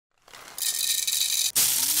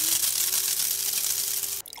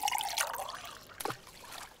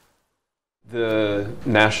The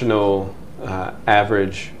national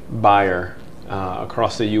average buyer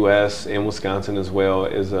across the U.S. and Wisconsin as well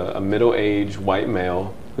is a middle-aged white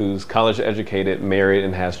male who's college educated, married,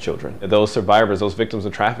 and has children. Those survivors, those victims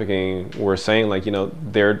of trafficking, were saying, like, you know,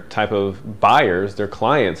 their type of buyers, their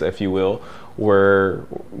clients, if you will, were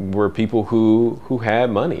people who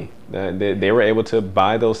had money. They were able to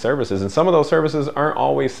buy those services, and some of those services aren't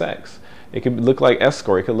always sex. It could look like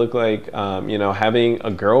escort. It could look like you know, having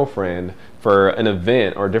a girlfriend for an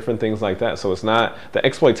event or different things like that. So it's not, the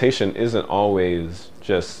exploitation isn't always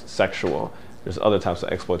just sexual. There's other types of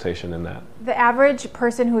exploitation in that. The average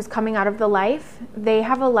person who's coming out of the life, they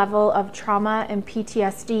have a level of trauma and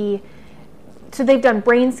PTSD. So they've done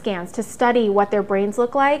brain scans to study what their brains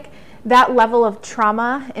look like. That level of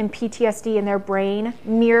trauma and PTSD in their brain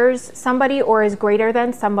mirrors somebody or is greater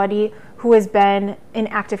than somebody who has been in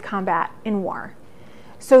active combat in war.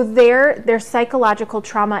 So their psychological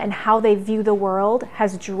trauma and how they view the world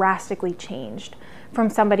has drastically changed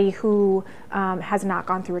from somebody who has not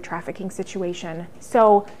gone through a trafficking situation.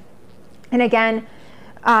 So, and again,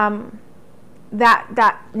 that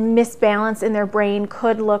misbalance in their brain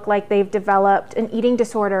could look like they've developed an eating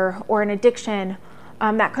disorder or an addiction.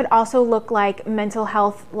 That could also look like mental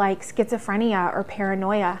health, like schizophrenia or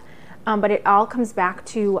paranoia. But it all comes back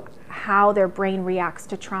to how their brain reacts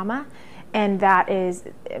to trauma, and that is,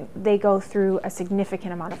 they go through a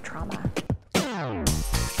significant amount of trauma.